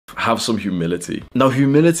have some humility. Now,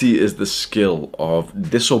 humility is the skill of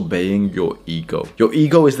disobeying your ego. Your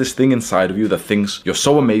ego is this thing inside of you that thinks you're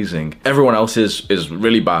so amazing, everyone else is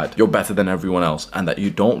really bad, you're better than everyone else, and that you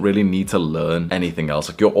don't really need to learn anything else.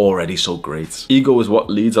 Like, you're already so great. Ego is what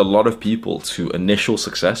leads a lot of people to initial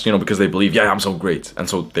success, you know, because they believe, yeah, I'm so great. And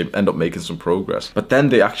so they end up making some progress. But then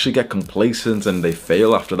they actually get complacent and they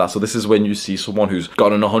fail after that. So this is when you see someone who's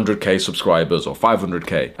gotten 100k subscribers or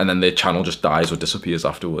 500k, and then their channel just dies or disappears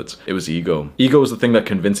afterwards. It was ego. Ego is the thing that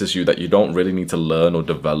convinces you that you don't really need to learn or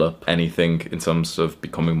develop anything in terms of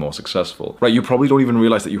becoming more successful. Right? You probably don't even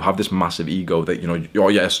realize that you have this massive ego that, you know, oh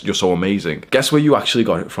yes, you're so amazing. Guess where you actually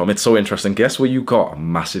got it from? It's so interesting. Guess where you got a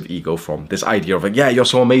massive ego from? This idea of like, yeah, you're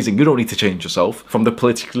so amazing, you don't need to change yourself. From the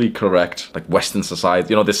politically correct, like Western society,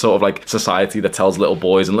 you know, this sort of like society that tells little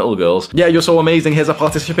boys and little girls, yeah, you're so amazing, here's a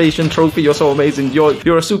participation trophy, you're so amazing, you're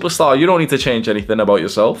a superstar, you don't need to change anything about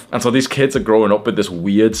yourself. And so these kids are growing up with this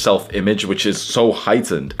weird self-image which is so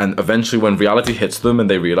heightened, and eventually when reality hits them and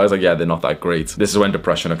they realize like, yeah, they're not that great, this is when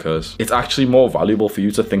depression occurs. It's actually more valuable for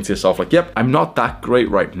you to think to yourself like, yep, I'm not that great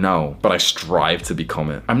right now, but I strive to become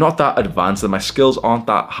it. I'm not that advanced and my skills aren't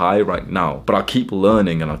that high right now, but I'll keep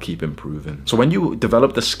learning and I'll keep improving. So when you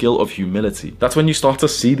develop the skill of humility, that's when you start to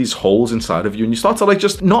see these holes inside of you, and you start to like,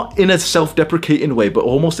 just not in a self-deprecating way, but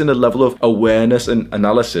almost in a level of awareness and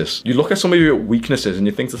analysis. You look at some of your weaknesses and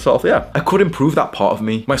you think to yourself, yeah, I could improve that part of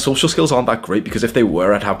me. My social skills aren't that great, because if they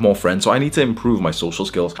were, I'd have more friends. So I need to improve my social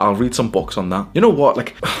skills. I'll read some books on that. You know what?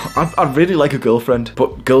 Like, I'd really like a girlfriend,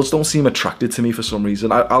 but girls don't seem attracted to me for some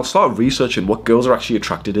reason. I'll start researching what girls are actually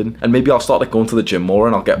attracted in, and maybe I'll start like going to the gym more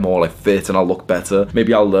and I'll get more like fit and I'll look better.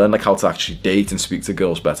 Maybe I'll learn like how to actually date and speak to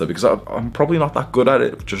girls better, because I'm probably not that good at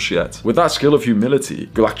it just yet. With that skill of humility,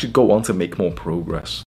 you'll actually go on to make more progress.